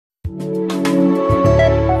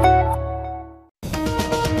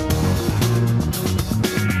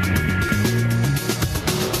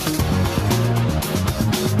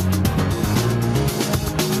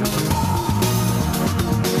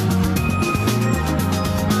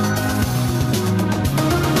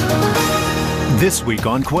This week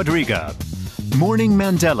on Quadriga, Mourning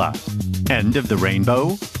Mandela, End of the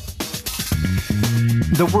Rainbow?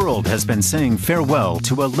 The world has been saying farewell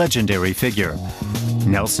to a legendary figure.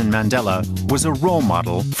 Nelson Mandela was a role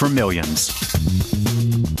model for millions.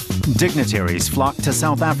 Dignitaries flocked to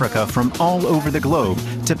South Africa from all over the globe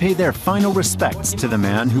to pay their final respects to the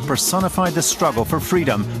man who personified the struggle for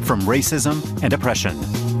freedom from racism and oppression.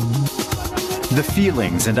 The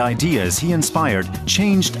feelings and ideas he inspired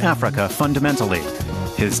changed Africa fundamentally.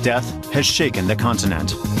 His death has shaken the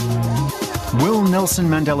continent. Will Nelson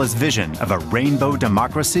Mandela's vision of a rainbow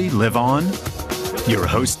democracy live on? Your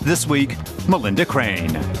host this week, Melinda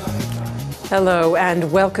Crane. Hello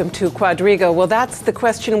and welcome to Quadriga. Well, that's the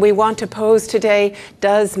question we want to pose today.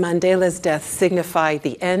 Does Mandela's death signify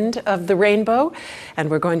the end of the rainbow? And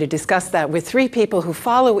we're going to discuss that with three people who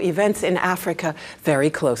follow events in Africa very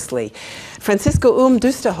closely. Franziska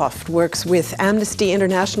Ulm-Düsterhöft works with Amnesty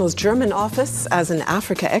International's German office as an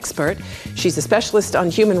Africa expert. She's a specialist on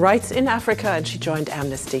human rights in Africa, and she joined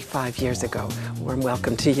Amnesty 5 years ago. Warm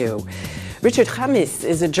welcome to you. Richard Khamis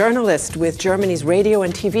is a journalist with Germany's radio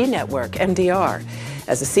and TV network, MDR.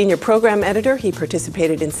 As a senior program editor, he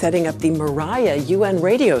participated in setting up the Mariah UN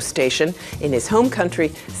radio station in his home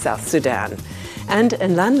country, South Sudan. And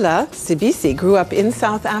Nlanhla Sibisi grew up in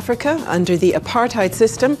South Africa under the apartheid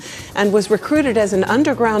system and was recruited as an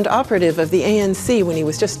underground operative of the ANC when he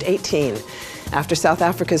was just 18. After South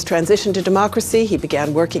Africa's transition to democracy, he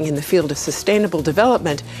began working in the field of sustainable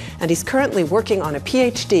development, and he's currently working on a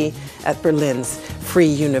PhD at Berlin's Free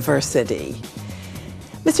University.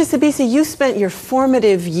 Mr. Sibisi, you spent your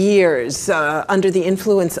formative years under the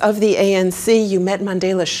influence of the ANC. You met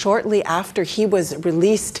Mandela shortly after he was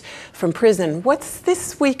released from prison. What's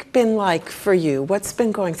this week been like for you? What's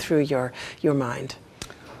been going through your mind?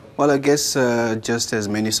 Well, I guess just as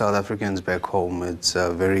many South Africans back home, it's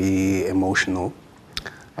very emotional.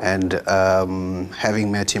 And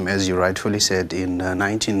having met him, as you rightfully said, in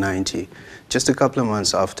 1990, just a couple of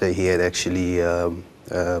months after he had actually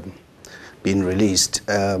been released,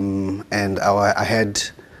 and I had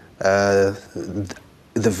the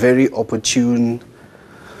very opportune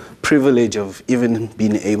privilege of even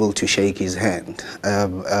being able to shake his hand.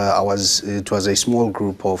 It was a small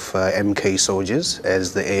group of MK soldiers,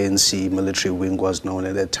 as the ANC military wing was known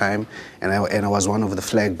at that time, and I was one of the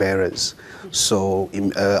flag bearers. So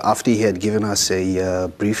after he had given us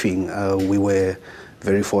a briefing, we were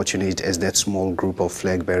very fortunate as that small group of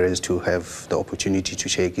flag bearers to have the opportunity to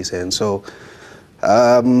shake his hand. So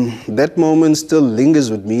that moment still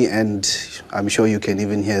lingers with me, and I'm sure you can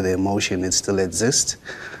even hear the emotion. It still exists.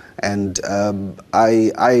 And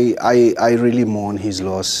I really mourn his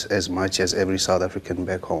loss as much as every South African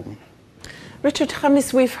back home. Richard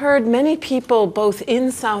Khamis, we've heard many people both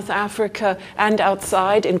in South Africa and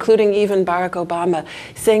outside, including even Barack Obama,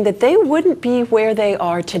 saying that they wouldn't be where they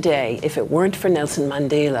are today if it weren't for Nelson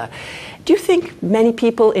Mandela. Do you think many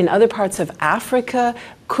people in other parts of Africa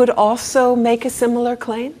could also make a similar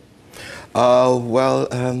claim? Well,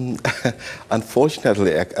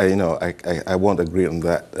 unfortunately, I won't agree on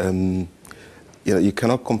that. You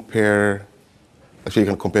cannot compare. Actually, you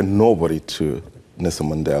can compare nobody to Nelson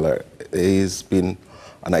Mandela. He's been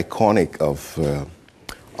an iconic of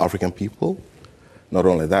African people. Not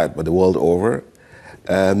only that, but the world over.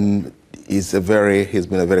 He's been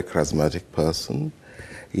a very charismatic person.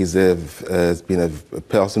 He's been a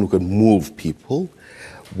person who can move people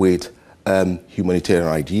with humanitarian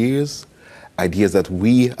ideas that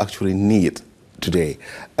we actually need today.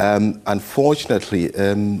 Unfortunately,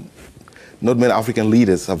 not many African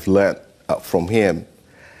leaders have learned from him,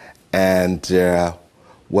 and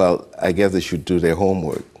well, I guess they should do their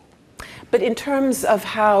homework. But in terms of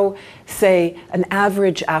how, say, an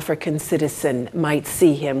average African citizen might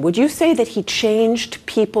see him, would you say that he changed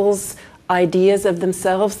people's ideas of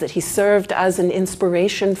themselves, that he served as an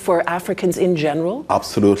inspiration for Africans in general?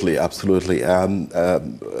 Absolutely, absolutely.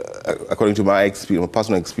 According to my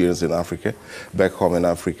personal experience in Africa, back home in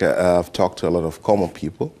Africa, I've talked to a lot of common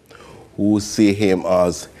people who see him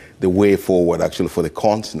as the way forward, actually, for the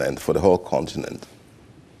continent, for the whole continent.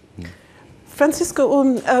 Franziska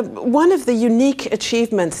one of the unique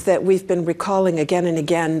achievements that we've been recalling again and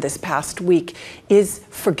again this past week is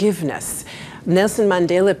forgiveness. Nelson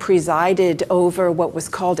Mandela presided over what was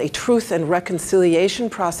called a truth and reconciliation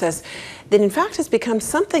process that in fact has become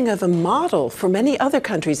something of a model for many other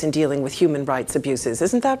countries in dealing with human rights abuses.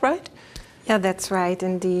 Isn't that right? Yeah, that's right,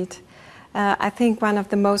 indeed. I think one of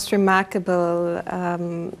the most remarkable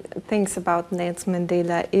things about Nelson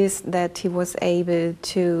Mandela is that he was able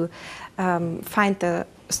to find the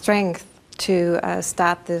strength to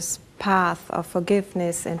start this path of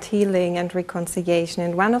forgiveness and healing and reconciliation.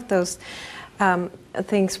 And one of those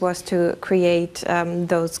things was to create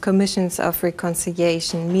those commissions of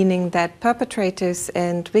reconciliation, meaning that perpetrators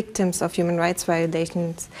and victims of human rights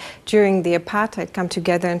violations during the apartheid come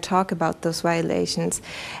together and talk about those violations,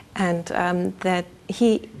 and that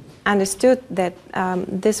he understood that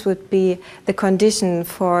this would be the condition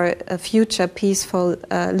for a future peaceful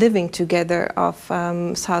living together of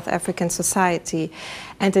South African society.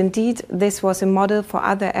 And indeed, this was a model for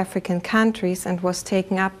other African countries and was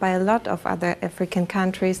taken up by a lot of other African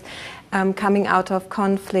countries coming out of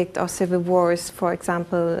conflict or civil wars, for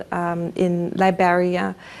example, in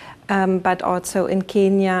Liberia, but also in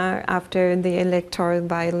Kenya after the electoral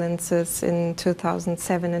violences in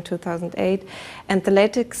 2007 and 2008. And the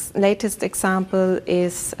latest example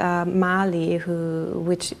is Mali,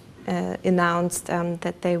 which announced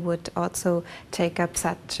that they would also take up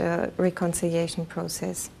such a reconciliation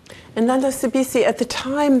process. And Nanda Sibisi, at the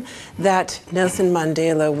time that Nelson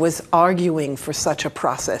Mandela was arguing for such a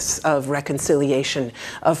process of reconciliation,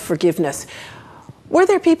 of forgiveness, were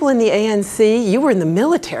there people in the ANC, you were in the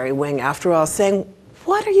military wing after all, saying,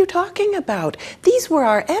 what are you talking about? These were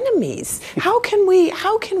our enemies. How can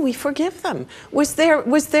we forgive them? Was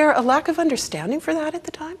there a lack of understanding for that at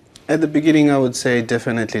the time? At the beginning, I would say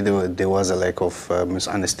definitely there was a lack of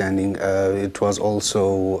misunderstanding. It was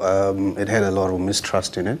also, it had a lot of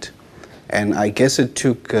mistrust in it. And I guess it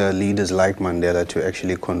took leaders like Mandela to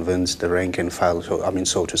actually convince the rank and file,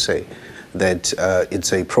 so to say, that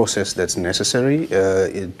it's a process that's necessary.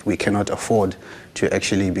 We cannot afford to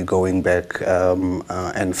actually be going back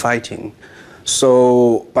and fighting.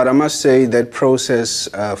 So, but I must say that process,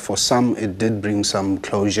 for some, it did bring some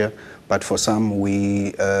closure. But for some,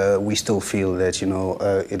 we still feel that,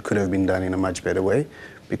 it could have been done in a much better way,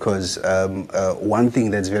 because one thing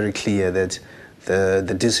that's very clear, that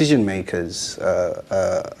the decision makers were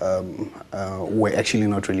actually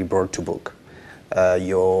not really brought to book.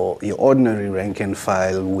 Your ordinary rank and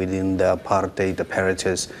file within the apartheid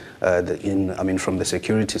apparatus, from the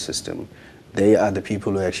security system, they are the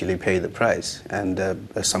people who actually pay the price. And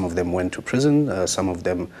some of them went to prison. Some of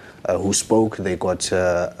them who spoke, they got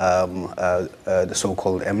the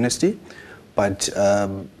so-called amnesty. But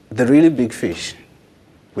the really big fish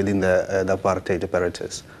within the apartheid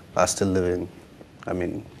apparatus are still living.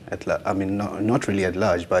 Not really at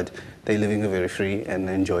large, but they're living a very free and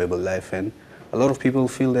enjoyable life. And a lot of people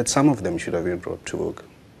feel that some of them should have been brought to book.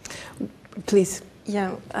 Please.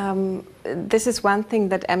 Yeah, this is one thing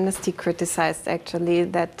that Amnesty criticized, actually,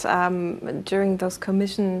 that during those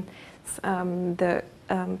commissions, the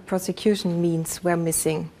prosecution means were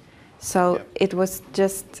missing. So yeah. It was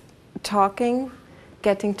just talking,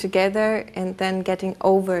 getting together, and then getting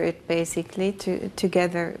over it, basically,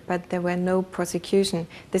 together, but there were no prosecution.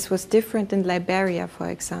 This was different in Liberia, for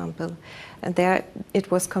example, and there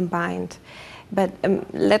it was combined. But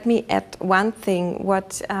let me add one thing.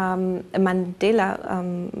 What Mandela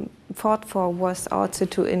fought for was also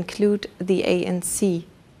to include the ANC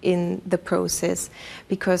in the process,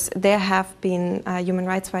 because there have been human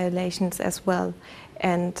rights violations as well.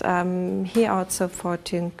 And he also fought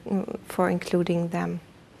for including them.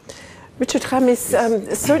 Richard Khamis,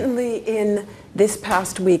 certainly in this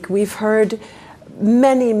past week, we've heard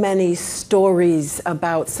many stories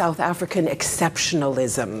about South African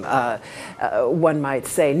exceptionalism, one might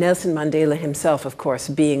say. Nelson Mandela himself, of course,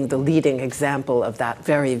 being the leading example of that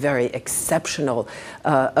very exceptional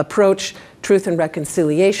approach, truth and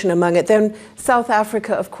reconciliation among it. Then South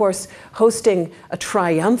Africa, of course, hosting a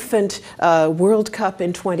triumphant World Cup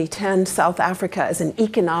in 2010, South Africa as an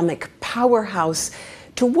economic powerhouse.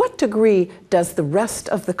 To what degree does the rest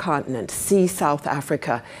of the continent see South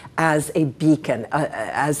Africa as a beacon,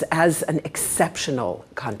 as an exceptional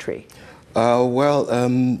country?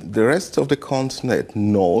 The rest of the continent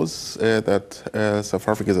knows that South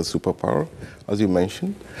Africa is a superpower, as you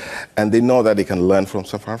mentioned, and they know that they can learn from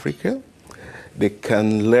South Africa. They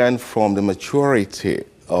can learn from the maturity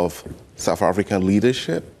of South African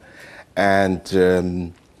leadership,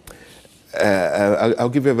 and I'll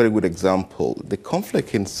give you a very good example. The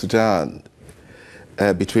conflict in Sudan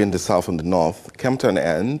between the South and the North came to an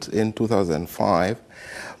end in 2005,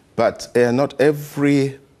 but not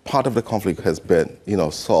every part of the conflict has been,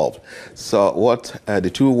 solved. So what the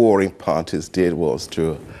two warring parties did was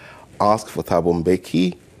to ask for Thabo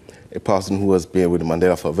Mbeki, a person who has been with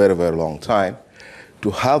Mandela for a very long time,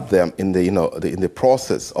 to help them in the, in the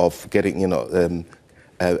process of getting,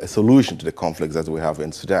 a solution to the conflicts that we have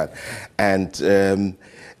in Sudan. And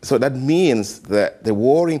so that means that the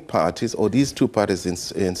warring parties, or these two parties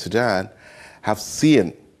in Sudan, have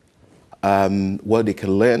seen what they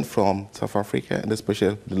can learn from South Africa, and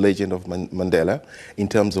especially the legend of Mandela, in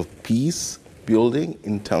terms of peace building,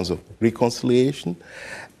 in terms of reconciliation.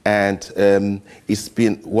 And it's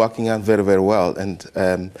been working out very, very well. And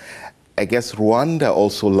I guess Rwanda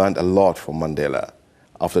also learned a lot from Mandela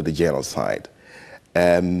after the genocide.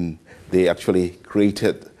 They actually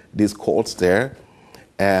created these courts there,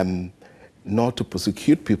 not to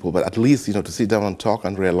persecute people, but at least, to sit down and talk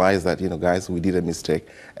and realize that, guys, we did a mistake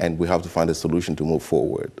and we have to find a solution to move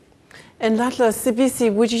forward. And Latla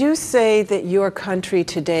Sibisi, would you say that your country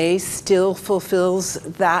today still fulfills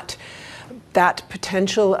that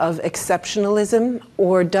potential of exceptionalism,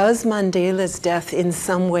 or does Mandela's death in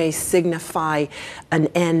some way signify an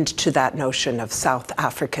end to that notion of South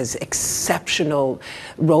Africa's exceptional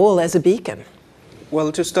role as a beacon?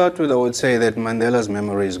 Well, to start with, I would say that Mandela's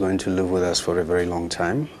memory is going to live with us for a very long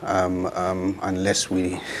time, unless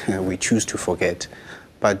we choose to forget.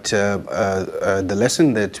 But the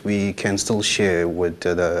lesson that we can still share with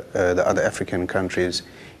the other African countries,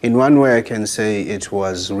 in one way I can say it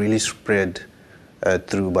was really spread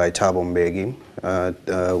through by Thabo Mbeki,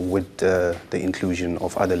 with the inclusion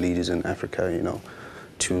of other leaders in Africa,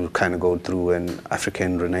 to kind of go through an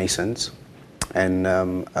African renaissance and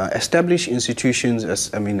establish institutions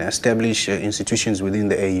within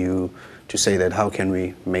the AU to say that how can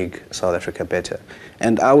we make South Africa better.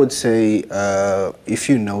 And I would say, if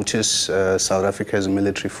you notice South Africa's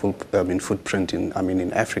military footprint in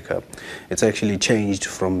Africa, it's actually changed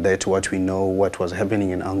from there to what we know what was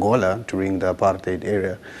happening in Angola during the apartheid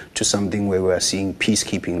era to something where we are seeing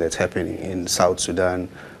peacekeeping that's happening in South Sudan.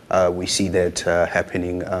 We see that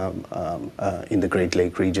happening in the Great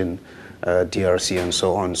Lake region, DRC and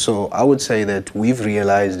so on. So I would say that we've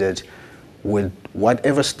realized that with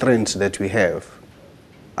whatever strength that we have,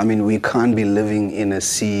 we can't be living in a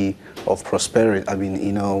sea of prosperity.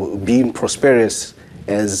 Being prosperous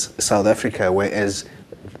as South Africa, whereas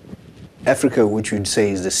Africa, which you'd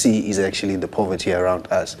say is the sea, is actually the poverty around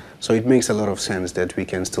us. So it makes a lot of sense that we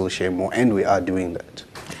can still share more, and we are doing that.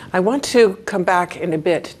 I want to come back in a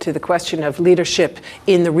bit to the question of leadership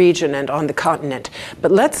in the region and on the continent.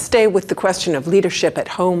 But let's stay with the question of leadership at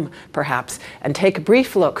home, perhaps, and take a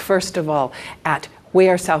brief look, first of all, at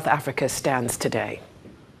where South Africa stands today.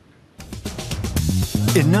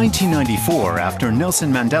 In 1994, after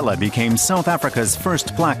Nelson Mandela became South Africa's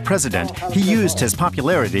first black president, he used his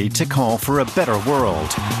popularity to call for a better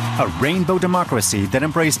world. A rainbow democracy that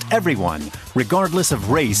embraced everyone, regardless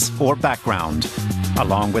of race or background.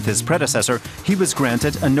 Along with his predecessor, he was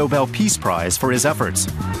granted a Nobel Peace Prize for his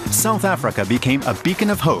efforts. South Africa became a beacon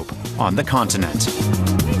of hope on the continent.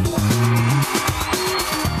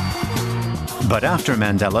 But after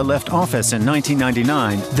Mandela left office in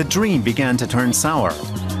 1999, the dream began to turn sour.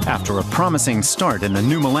 After a promising start in the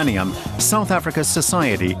new millennium, South Africa's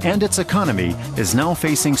society and its economy is now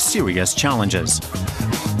facing serious challenges.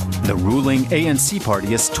 The ruling ANC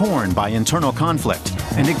party is torn by internal conflict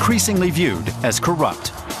and increasingly viewed as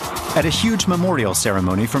corrupt. At a huge memorial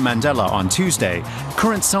ceremony for Mandela on Tuesday,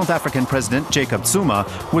 current South African President Jacob Zuma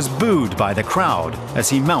was booed by the crowd as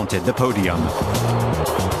he mounted the podium.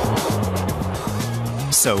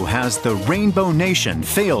 So has the Rainbow Nation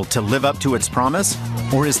failed to live up to its promise?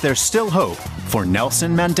 Or is there still hope for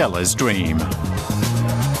Nelson Mandela's dream?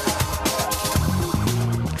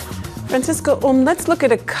 Franziska Ulm, let's look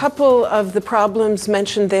at a couple of the problems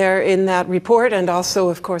mentioned there in that report, and also,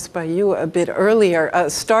 of course, by you a bit earlier,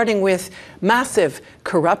 starting with massive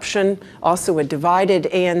corruption, also a divided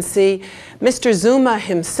ANC. Mr. Zuma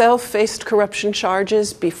himself faced corruption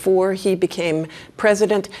charges before he became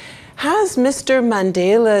president. Has Mr.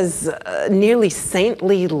 Mandela's nearly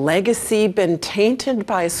saintly legacy been tainted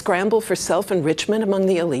by a scramble for self-enrichment among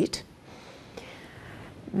the elite?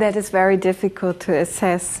 That is very difficult to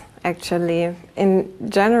assess, actually. In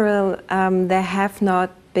general, there have not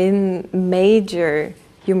been major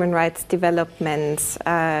human rights developments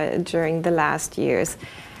during the last years.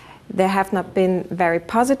 There have not been very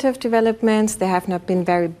positive developments, there have not been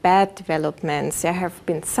very bad developments. There have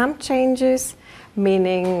been some changes,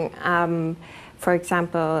 meaning, for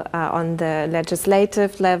example, on the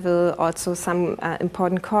legislative level, also some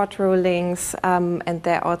important court rulings, and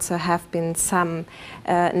there also have been some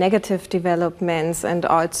negative developments, and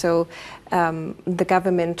also the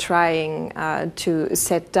government trying to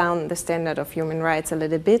set down the standard of human rights a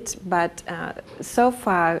little bit. But so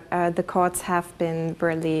far, the courts have been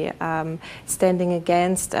really standing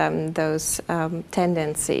against those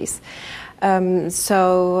tendencies.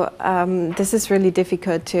 So this is really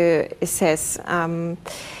difficult to assess.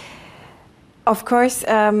 Of course,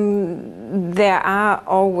 there are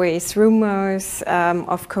always rumors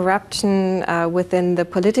of corruption within the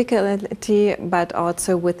political elite, but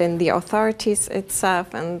also within the authorities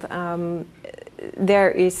itself. And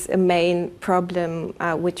there is a main problem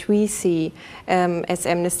which we see as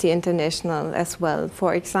Amnesty International as well.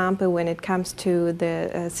 For example, when it comes to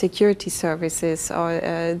the security services or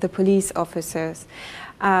the police officers.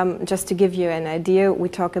 Just to give you an idea, we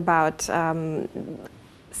talk about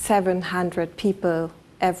 700 people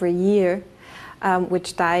every year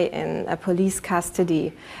which die in a police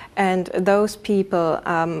custody. And those people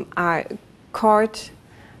are caught,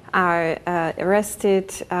 are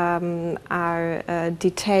arrested, are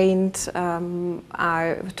detained,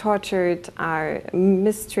 are tortured, are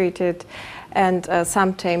mistreated, and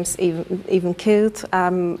sometimes even killed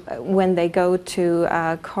when they go to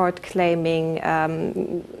court claiming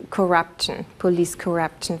corruption, police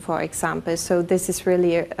corruption, for example. So this is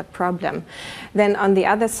really a problem. Then on the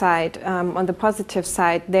other side, on the positive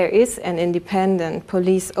side, there is an independent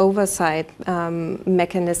police oversight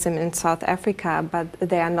mechanism in South Africa, but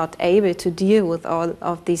they are not able to deal with all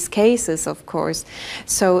of these cases, of course.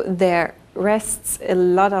 So there rests a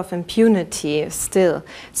lot of impunity still.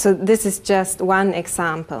 So this is just one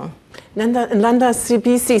example. Nanda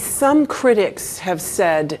Sibisi, some critics have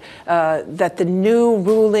said that the new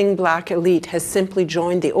ruling black elite has simply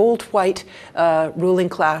joined the old white ruling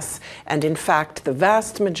class, and in fact the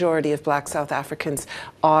vast majority of black South Africans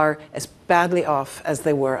are as badly off as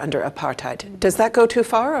they were under apartheid. Does that go too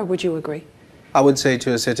far, or would you agree? I would say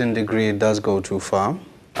to a certain degree it does go too far.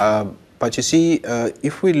 But you see,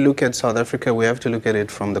 if we look at South Africa, we have to look at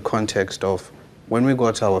it from the context of when we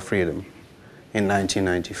got our freedom in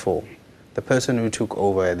 1994. The person who took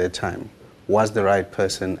over at that time was the right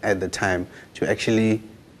person at the time to actually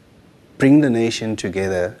bring the nation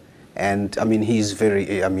together. And I mean, he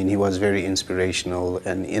was very inspirational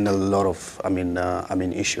and in a lot of,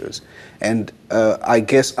 issues. And I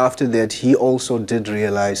guess after that, he also did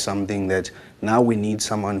realize something, that now we need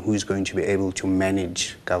someone who's going to be able to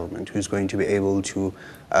manage government, who's going to be able to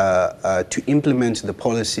implement the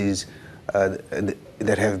policies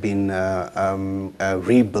that have been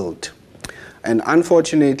rebuilt. And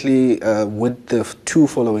unfortunately, with the two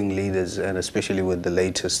following leaders, and especially with the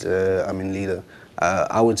latest leader,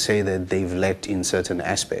 I would say that they've lacked in certain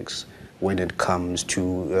aspects when it comes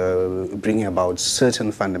to bringing about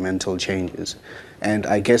certain fundamental changes. And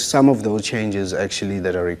I guess some of those changes actually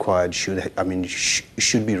that are required should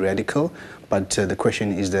be radical. But the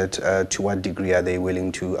question is that to what degree are they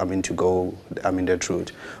willing to go that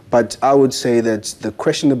route? But I would say that the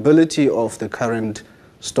questionability of the current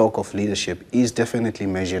stock of leadership is definitely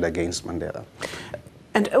measured against Mandela.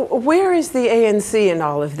 And where is the ANC in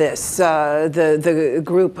all of this? The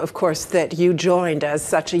group, of course, that you joined as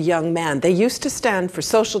such a young man. They used to stand for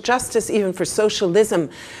social justice, even for socialism.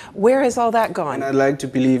 Where has all that gone? And I'd like to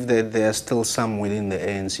believe that there are still some within the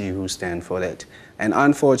ANC who stand for that. And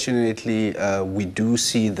unfortunately, we do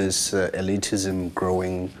see this elitism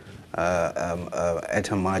growing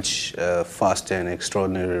at a much faster and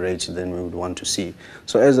extraordinary rate than we would want to see.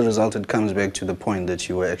 So as a result, it comes back to the point that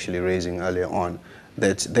you were actually raising earlier on,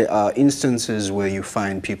 that there are instances where you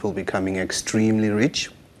find people becoming extremely rich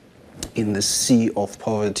in the sea of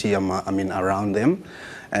poverty around them.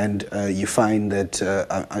 And you find that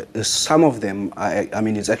some of them,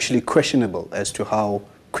 it's actually questionable as to how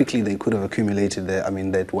quickly they could have accumulated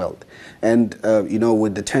that wealth. And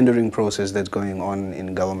with the tendering process that's going on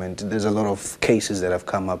in government, there's a lot of cases that have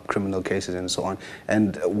come up, criminal cases and so on.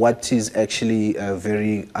 And what is actually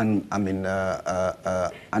very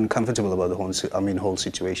uncomfortable about the whole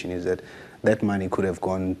situation is that that money could have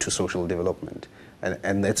gone to social development.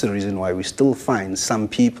 And that's the reason why we still find some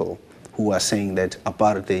people who are saying that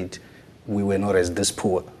apartheid, we were not as this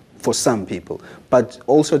poor. For some people, but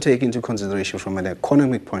also take into consideration from an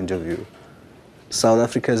economic point of view, South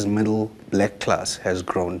Africa's middle black class has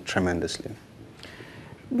grown tremendously.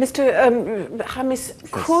 Mr.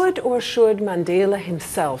 Khamis, could or should Mandela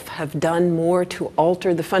himself have done more to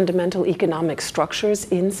alter the fundamental economic structures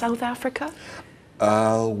in South Africa?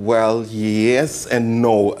 Well, yes and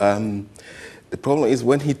no. The problem is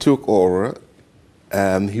when he took over,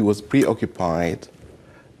 he was preoccupied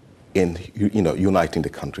in uniting the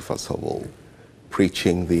country, first of all,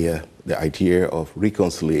 preaching the idea of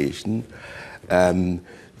reconciliation,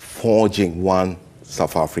 forging one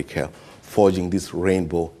South Africa, forging this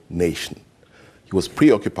rainbow nation. He was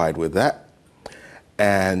preoccupied with that,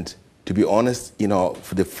 and to be honest,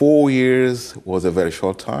 for the 4 years was a very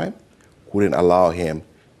short time. Wouldn't allow him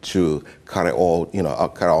to carry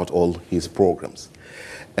out all his programs.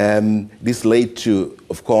 This led to,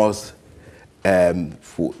 of course,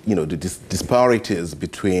 for the disparities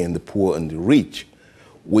between the poor and the rich,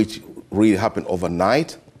 which really happened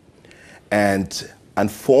overnight. And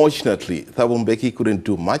unfortunately, Thabo Mbeki couldn't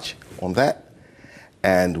do much on that.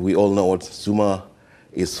 And we all know what Zuma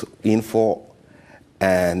is in for.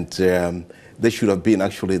 And they should have been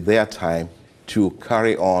actually their time to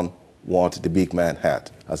carry on what the big man had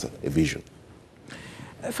as a vision.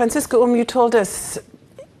 Franziska you told us,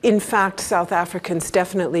 in fact, South Africans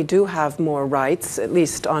definitely do have more rights, at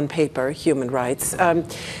least on paper, human rights.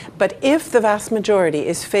 But if the vast majority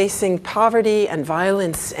is facing poverty and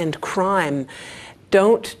violence and crime,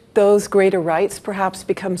 don't those greater rights perhaps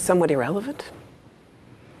become somewhat irrelevant?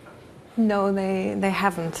 No, they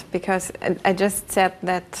haven't, because I just said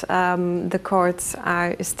that the courts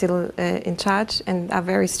are still in charge and are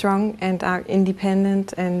very strong and are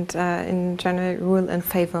independent and in general rule in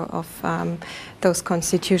favor of those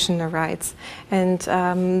constitutional rights. And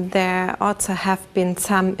there also have been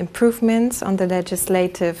some improvements on the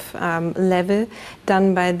legislative level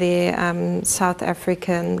done by the South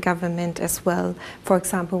African government as well. For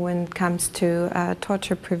example, when it comes to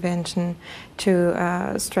torture prevention, to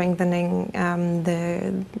strengthening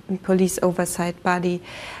the police oversight body,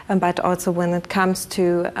 but also when it comes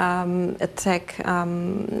to attack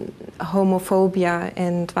homophobia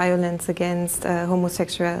and violence against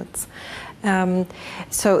homosexuals.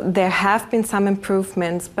 So there have been some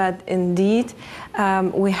improvements, but indeed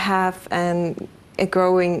we have a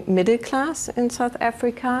growing middle class in South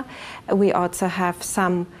Africa. We also have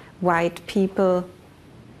some white people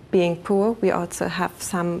being poor. We also have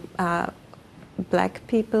some black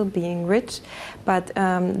people being rich, but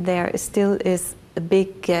there still is a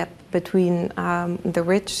big gap between the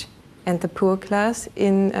rich and the poor class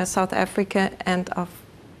in South Africa, and of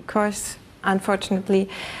course, unfortunately,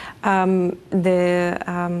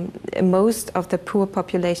 most of the poor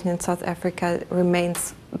population in South Africa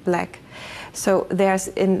remains black. So there's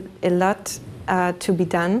a lot to be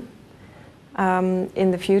done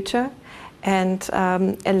in the future. And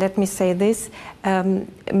let me say this,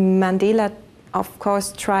 Mandela of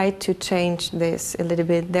course tried to change this a little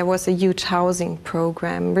bit. There was a huge housing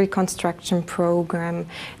program, reconstruction program.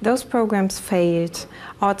 Those programs failed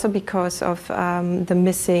also because of the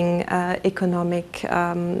missing economic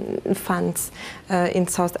funds in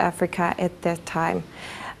South Africa at that time.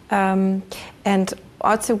 And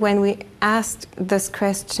also when we asked this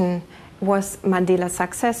question, was Mandela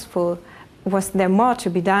successful? Was there more to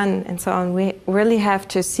be done, and so on? We really have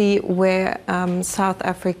to see where South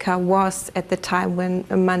Africa was at the time when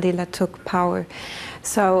Mandela took power.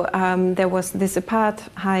 So there was this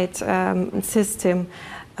apartheid system,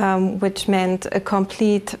 which meant a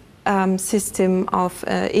complete system of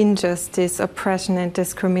injustice, oppression and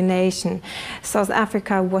discrimination. South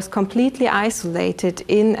Africa was completely isolated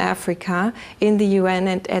in Africa, in the UN,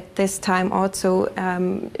 and at this time also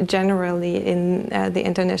generally in the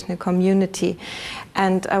international community.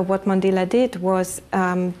 And what Mandela did was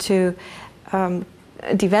to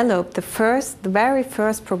develop the very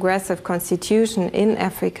first progressive constitution in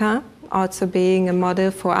Africa, also being a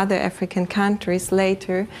model for other African countries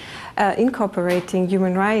later, incorporating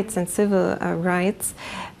human rights and civil rights,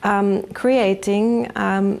 creating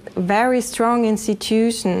very strong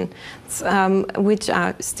institutions which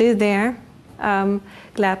are still there,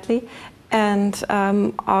 gladly, and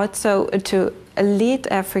also to lead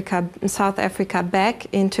South Africa back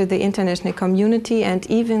into the international community, and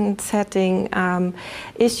even setting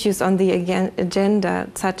issues on the agenda,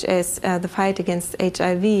 such as the fight against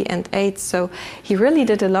HIV and AIDS. So he really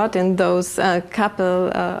did a lot in those couple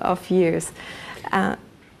of years.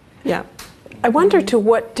 Yeah. I wonder to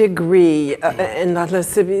what degree, Ndahla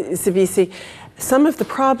Sibisi, some of the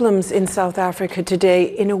problems in South Africa today,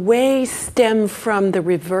 in a way, stem from the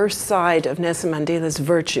reverse side of Nelson Mandela's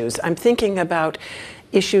virtues. I'm thinking about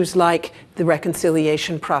issues like the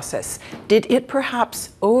reconciliation process. Did it perhaps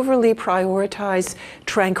overly prioritize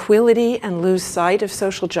tranquility and lose sight of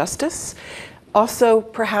social justice? Also,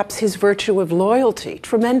 perhaps his virtue of loyalty,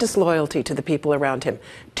 tremendous loyalty to the people around him.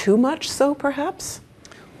 Too much so, perhaps?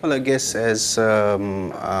 Well, I guess as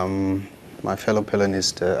my fellow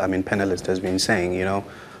panelist has been saying, you know,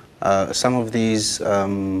 some of these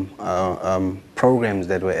programs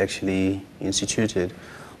that were actually instituted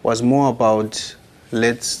was more about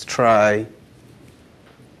let's try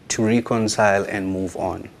to reconcile and move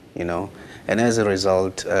on, you know, and as a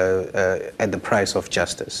result, at the price of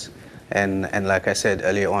justice. And like I said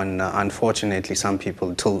earlier on, unfortunately, some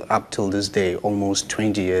people, up till this day, almost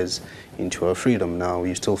 20 years into our freedom now,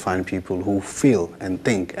 you still find people who feel and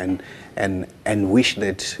think and wish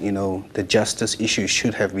that, you know, the justice issue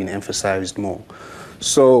should have been emphasized more.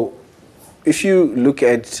 So if you look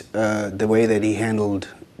at the way that he handled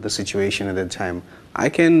the situation at that time, I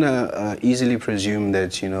can easily presume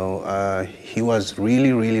that, you know, he was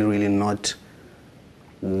really, really, really not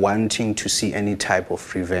wanting to see any type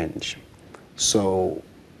of revenge. So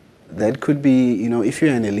that could be, you know, if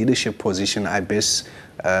you're in a leadership position, I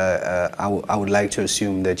would like to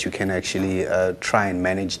assume that you can actually try and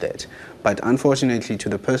manage that. But unfortunately, to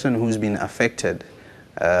the person who's been affected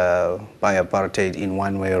by apartheid in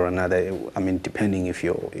one way or another, I mean, depending if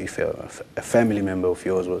a family member of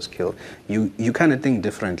yours was killed, you kind of think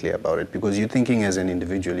differently about it, because you're thinking as an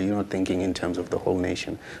individual, you're not thinking in terms of the whole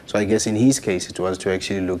nation. So I guess in his case, it was to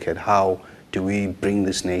actually look at how do we bring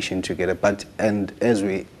this nation together. But, and as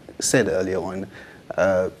we said earlier on,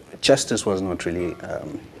 justice was not really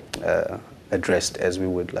addressed as we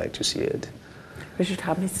would like to see it.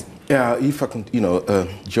 Khamis. Yeah, if I can, you know,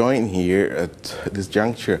 join here at this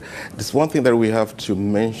juncture, there's one thing that we have to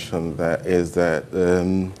mention, that is that,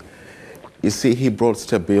 you see, he brought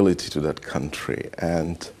stability to that country.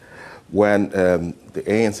 And when the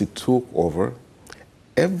ANC took over,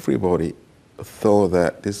 everybody thought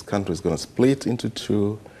that this country is going to split into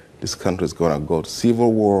two, this country is going to go to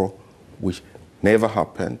civil war, which never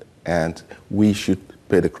happened, and we should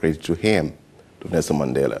pay the credit to him, to Nelson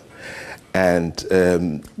Mandela. And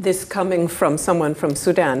this coming from someone from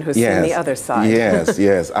Sudan who's on the other side. Yes,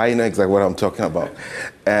 yes, I know exactly what I'm talking about.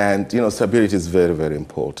 And, you know, stability is very, very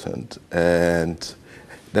important. And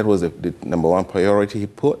that was the number one priority he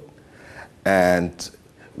put. And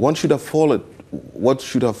one should have followed, what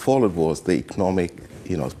should have followed was the economic,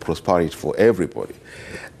 you know, prosperity for everybody.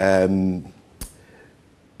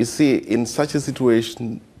 You see, in such a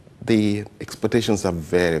situation, the expectations are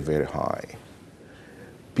very, very high.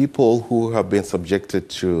 People who have been subjected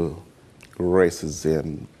to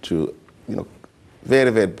racism, to, you know, very,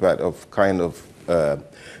 very bad of kind of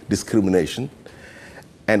discrimination,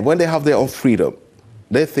 and when they have their own freedom,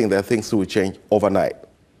 they think that things will change overnight,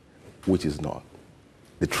 which is not.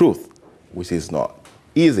 The truth, which is not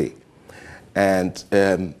easy. And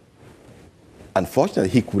unfortunately,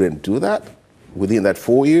 he couldn't do that within that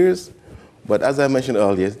 4 years. But as I mentioned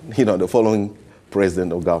earlier, you know, the following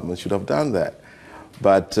president or government should have done that.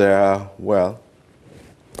 But, well,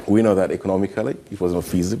 we know that economically it was not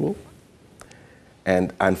feasible.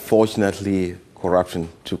 And unfortunately, corruption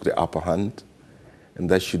took the upper hand. And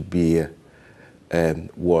that should be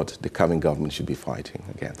what the coming government should be fighting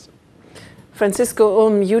against. Franziska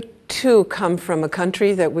Ulm, you too come from a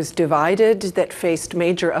country that was divided, that faced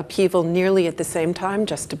major upheaval nearly at the same time,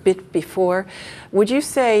 just a bit before. Would you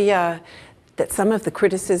say that some of the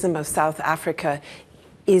criticism of South Africa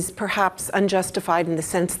is perhaps unjustified in the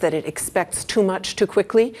sense that it expects too much too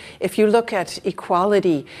quickly? If you look at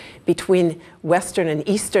equality between Western and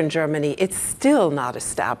Eastern Germany, it's still not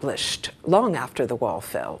established long after the wall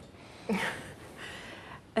fell.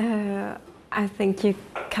 I think you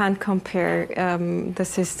can't compare the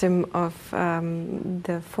system of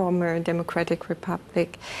the former Democratic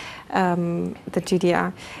Republic, the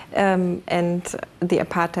GDR, and the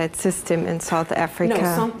apartheid system in South Africa.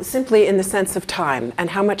 No, simply in the sense of time and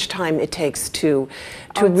how much time it takes to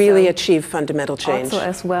really achieve fundamental change. Also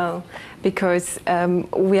as well, because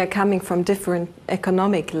we are coming from different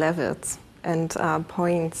economic levels and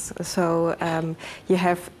points. So you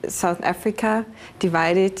have South Africa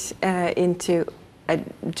divided into,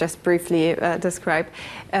 just briefly describe,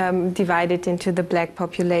 divided into the black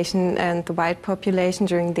population and the white population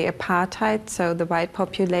during the apartheid. So the white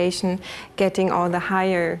population getting all the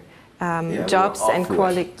higher jobs and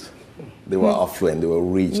quality. They were affluent, they were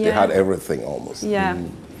rich, they had everything almost. Yeah,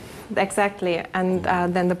 exactly. And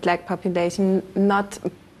then the black population not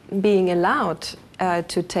being allowed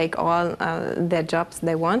to take all their jobs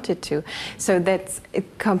they wanted to. So that's a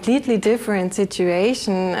completely different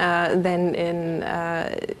situation than in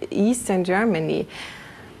Eastern Germany.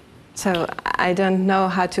 So I don't know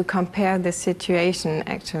how to compare the situation,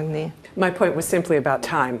 actually. My point was simply about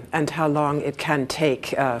time and how long it can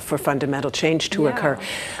take for fundamental change to occur.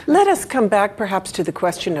 Let us come back perhaps to the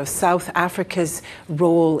question of South Africa's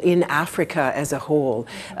role in Africa as a whole.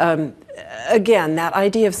 Again, that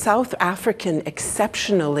idea of South African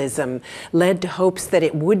exceptionalism led to hopes that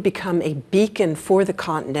it would become a beacon for the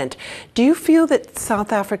continent. Do you feel that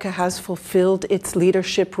South Africa has fulfilled its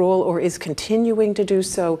leadership role or is continuing to do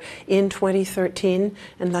so in 2013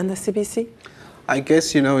 in Landa CBC? I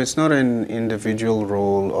guess, you know, it's not an individual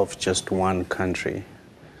role of just one country.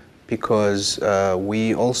 because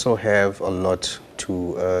we also have a lot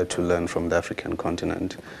to learn from the African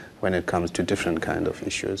continent when it comes to different kind of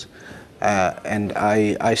issues. And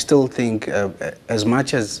I still think, as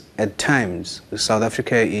much as at times South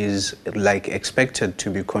Africa is like expected to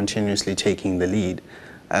be continuously taking the lead,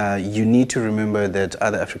 you need to remember that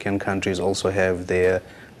other African countries also have their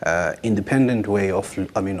independent way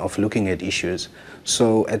of looking at issues.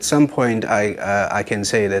 So at some point, I can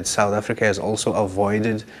say that South Africa has also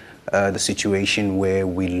avoided the situation where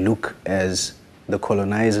we look as the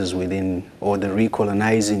colonizers within, or the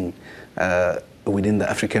recolonizing within the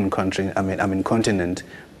African country, continent,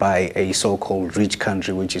 by a so-called rich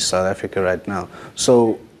country, which is South Africa right now.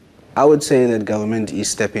 So I would say that government is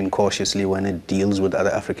stepping cautiously when it deals with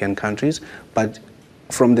other African countries, but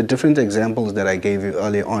from the different examples that I gave you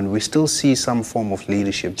earlier on, we still see some form of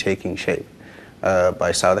leadership taking shape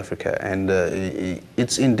by South Africa, and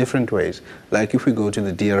it's in different ways. Like if we go to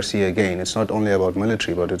the DRC again, it's not only about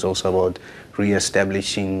military, but it's also about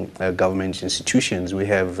re-establishing government institutions. We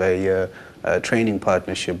have a training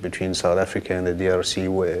partnership between South Africa and the DRC,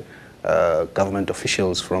 where government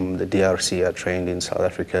officials from the DRC are trained in South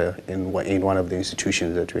Africa in one of the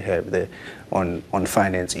institutions that we have there on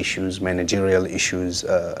finance issues, managerial issues,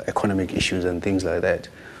 economic issues, and things like that.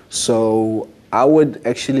 So I would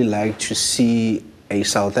actually like to see a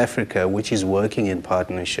South Africa which is working in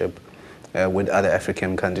partnership with other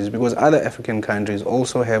African countries, because other African countries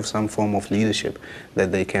also have some form of leadership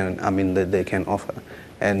that they can, that they can offer.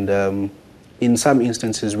 And in some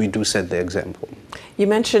instances, we do set the example. You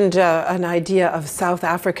mentioned an idea of South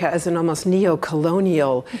Africa as an almost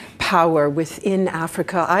neo-colonial power within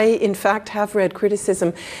Africa. I, in fact, have read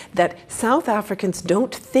criticism that South Africans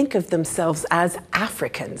don't think of themselves as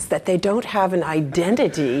Africans, that they don't have an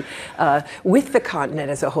identity with the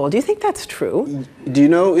continent as a whole. Do you think that's true? Do you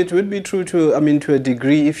know, it would be true to a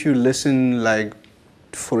degree if you listen, like,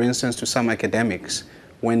 for instance, to some academics,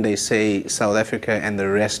 when they say South Africa and the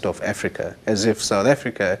rest of Africa, as if South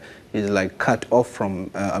Africa is like cut off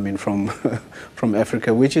from, from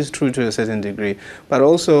Africa, which is true to a certain degree. But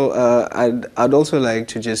also, I'd also like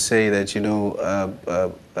to just say that, you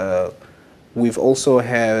know, we've also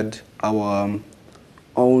had our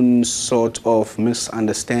own sort of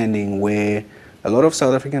misunderstanding where a lot of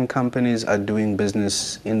South African companies are doing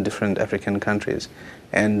business in different African countries.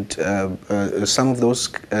 And some of those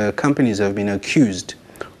companies have been accused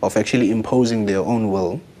of actually imposing their own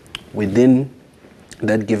will within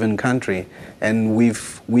that given country, and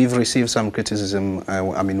we've received some criticism.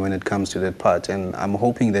 When it comes to that part, and I'm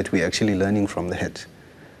hoping that we're actually learning from that.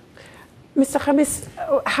 Mr. Khamis,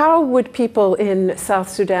 how would people in South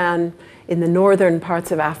Sudan, in the northern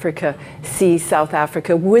parts of Africa, see South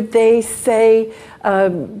Africa? Would they say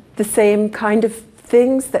the same kind of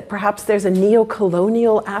things, that perhaps there's a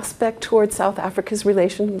neo-colonial aspect towards South Africa's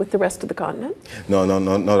relation with the rest of the continent? No,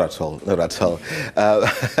 not at all, not at all.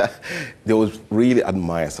 They would really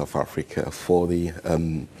admire South Africa for the,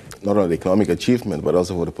 not only the economic achievement, but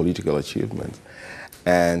also for the political achievement.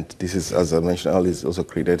 And this is, as I mentioned earlier, is also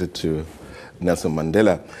credited to Nelson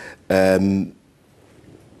Mandela.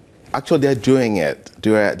 Actually, they're doing it.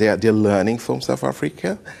 They're learning from South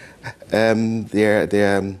Africa.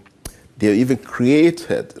 They even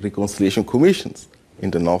created reconciliation commissions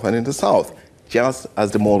in the north and in the south, just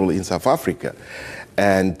as the model in South Africa.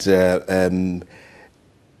 And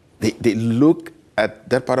they look at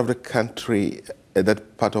that part of the country,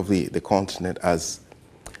 that part of the continent, as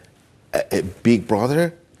a big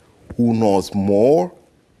brother who knows more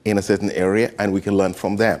in a certain area, and we can learn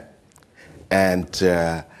from them. And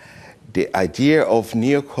the idea of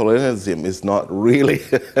neocolonialism is not really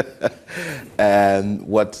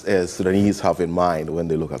what Sudanese have in mind when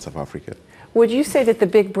they look at South Africa. Would you say that the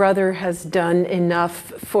Big Brother has done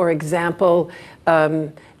enough, for example,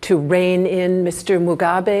 to rein in Mr.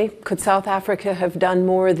 Mugabe? Could South Africa have done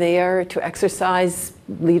more there to exercise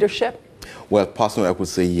leadership? Well, personally, I would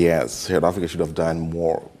say yes. South Africa should have done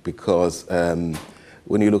more, because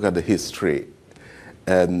when you look at the history,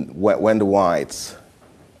 when the whites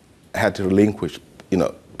had to relinquish,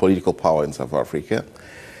 political power in South Africa,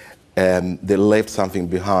 they left something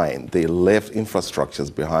behind. They left infrastructures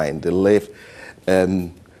behind. They left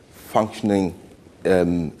functioning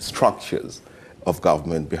structures of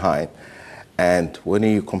government behind. And when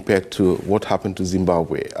you compare to what happened to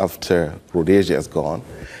Zimbabwe after Rhodesia has gone,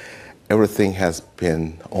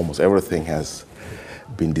 almost everything has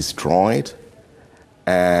been destroyed.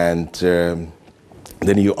 And then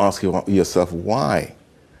you ask yourself, why?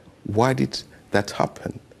 Why did that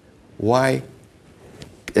happen? Why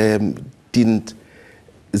didn't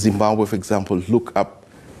Zimbabwe, for example, look up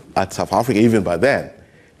at South Africa, even by then,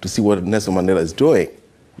 to see what Nelson Mandela is doing,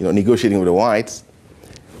 negotiating with the whites,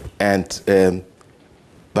 and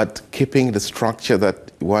but keeping the structure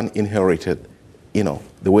that one inherited,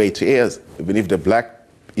 the way it is, even if the black,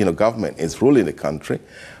 government is ruling the country.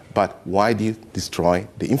 But why do you destroy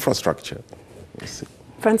the infrastructure?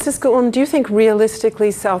 Franziska Ulm, do you think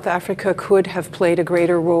realistically South Africa could have played a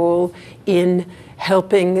greater role in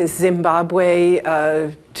helping Zimbabwe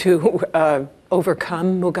to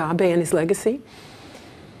overcome Mugabe and his legacy?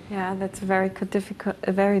 Yeah, that's a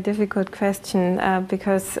very difficult question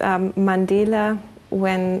because Mandela,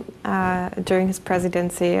 when during his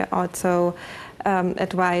presidency, also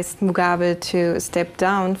advised Mugabe to step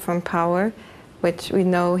down from power, which we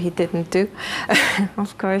know he didn't do,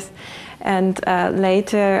 of course. And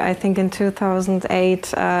later, I think in 2008,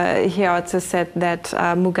 he also said that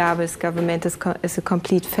Mugabe's government is a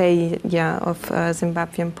complete failure of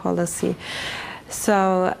Zimbabwean policy.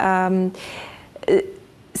 So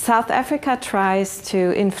South Africa tries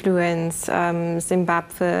to influence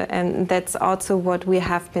Zimbabwe, and that's also what we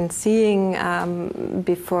have been seeing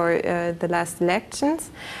before the last elections.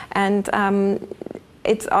 And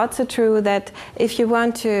it's also true that if you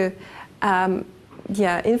want to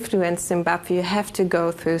influence Zimbabwe, you have to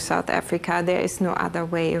go through South Africa. There is no other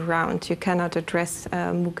way around. You cannot address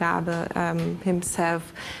Mugabe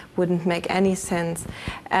himself, wouldn't make any sense.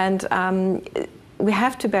 And we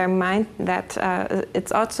have to bear in mind that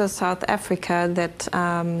it's also South Africa that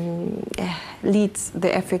leads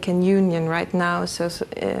the African Union right now. So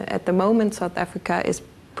at the moment, South Africa is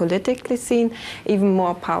politically seen even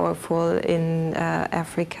more powerful in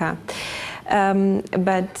Africa.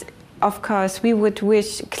 But of course, we would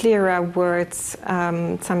wish clearer words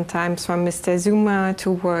sometimes from Mr. Zuma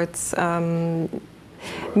towards Mr.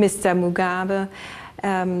 Mugabe.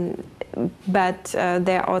 But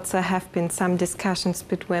there also have been some discussions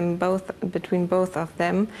between both of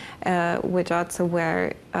them, which also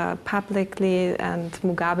were publicly, and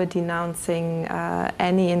Mugabe denouncing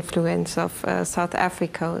any influence of South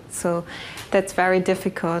Africa. So that's very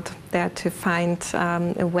difficult there to find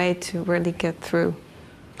a way to really get through.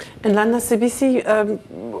 And Lana Sibisi,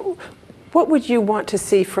 what would you want to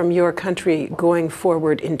see from your country going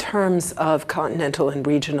forward in terms of continental and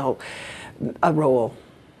regional role?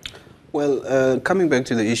 Well, coming back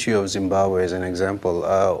to the issue of Zimbabwe as an example,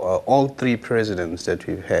 all three presidents that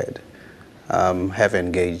we've had have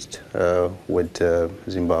engaged with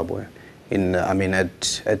Zimbabwe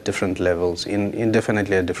at different levels, in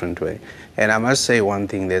definitely a different way. And I must say one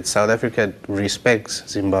thing, that South Africa respects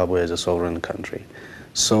Zimbabwe as a sovereign country.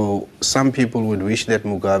 So some people would wish that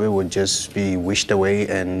Mugabe would just be wished away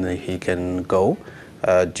and he can go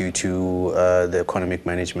due to the economic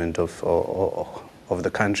management of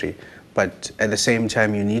the country. But at the same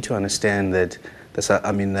time, you need to understand that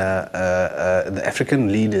the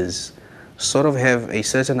African leaders sort of have a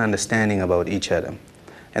certain understanding about each other.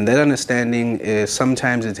 And that understanding,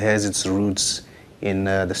 sometimes it has its roots in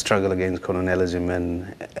the struggle against colonialism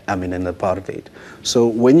and apartheid. So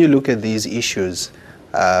when you look at these issues,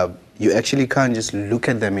 you actually can't just look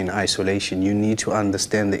at them in isolation. You need to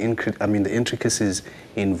understand the intricacies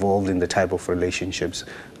involved in the type of relationships.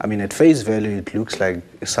 At face value, it looks like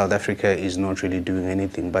South Africa is not really doing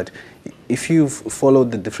anything. But if you've followed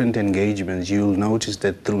the different engagements, you'll notice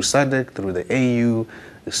that through SADC, through the AU,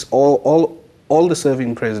 all the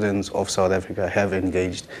serving presidents of South Africa have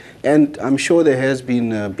engaged. And I'm sure there has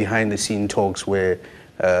been behind-the-scene talks where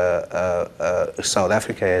South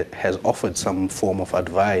Africa has offered some form of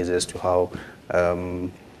advice as to how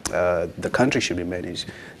the country should be managed.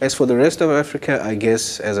 As for the rest of Africa, I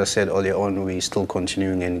guess, as I said earlier on, we're still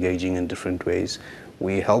continuing engaging in different ways.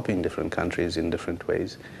 We're helping different countries in different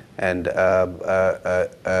ways. And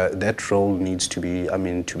that role needs to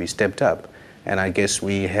be stepped up. And I guess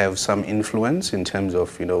we have some influence in terms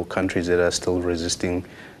of, countries that are still resisting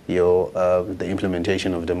the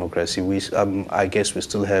implementation of democracy. I guess we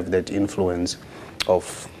still have that influence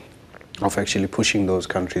of actually pushing those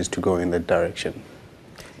countries to go in that direction.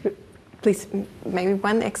 Please, maybe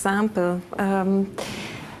one example.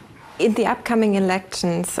 In the upcoming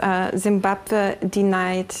elections, Zimbabwe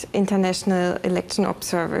denied international election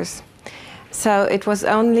observers. So it was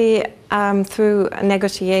only through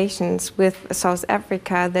negotiations with South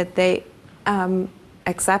Africa that they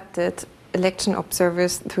accepted election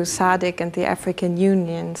observers through SADC and the African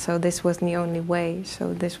Union. So this wasn't the only way.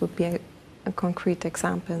 So this would be a concrete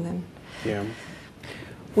example then. Yeah.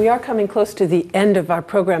 We are coming close to the end of our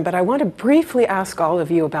program, but I want to briefly ask all of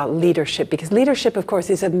you about leadership, because leadership, of course,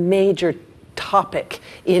 is a major topic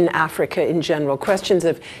in Africa in general. Questions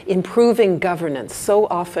of improving governance so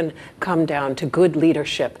often come down to good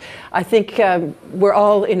leadership. I think we're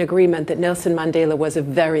all in agreement that Nelson Mandela was a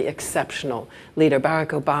very exceptional leader.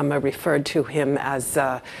 Barack Obama referred to him as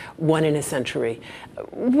one in a century.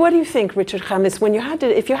 What do you think, Richard Khamis, when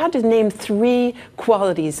if you had to name 3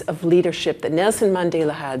 qualities of leadership that Nelson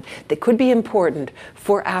Mandela had that could be important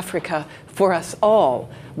for Africa, for us all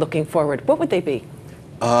looking forward, what would they be?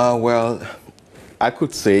 Well, I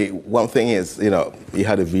could say one thing is, he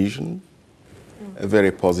had a vision, a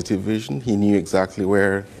very positive vision. He knew exactly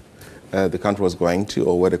where the country was going to,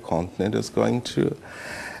 or where the continent is going to.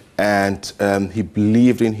 And he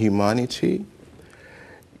believed in humanity.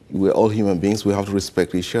 We're all human beings. We have to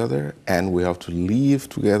respect each other, and we have to live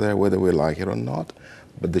together whether we like it or not.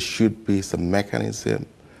 But there should be some mechanism,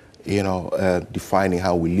 defining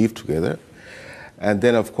how we live together. And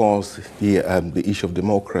then, of course, the issue of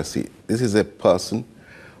democracy. This is a person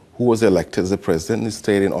who was elected as a president. He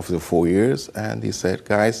stayed in office for 4 years, and he said,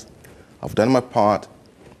 guys, I've done my part,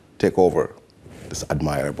 take over. It's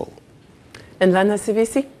admirable. And Lana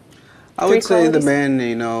Sivisi? I would say the man,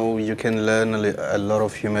 you can learn a lot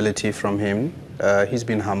of humility from him. He's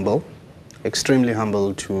been humble, extremely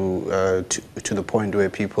humble to the point where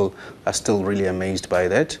people are still really amazed by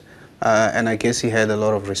that. And I guess he had a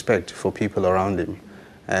lot of respect for people around him.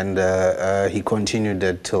 And he continued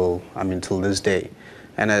that till this day.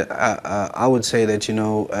 And I would say that,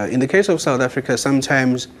 in the case of South Africa,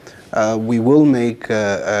 sometimes we will make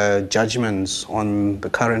judgments on the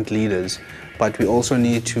current leaders, but we also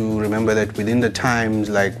need to remember that within the times,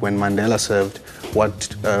 like when Mandela served,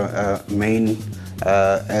 what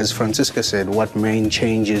as Franziska said, what main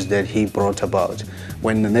changes that he brought about.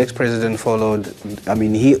 When the next president followed,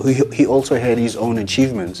 he also had his own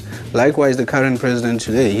achievements. Likewise, the current president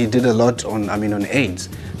today, he did a lot on AIDS,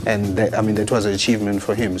 and that was an achievement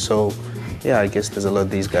for him. So, yeah, I guess there's a lot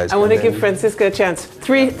these guys. I want to give Franziska a chance.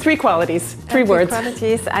 Three qualities, 3 words.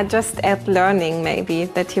 Qualities. I just add learning, maybe,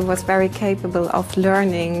 that he was very capable of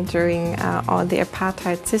learning during all the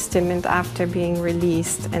apartheid system and after being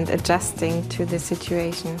released and adjusting to the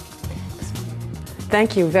situation.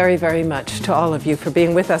 Thank you very, very much to all of you for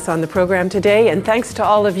being with us on the program today, and thanks to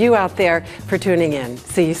all of you out there for tuning in.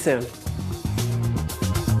 See you soon.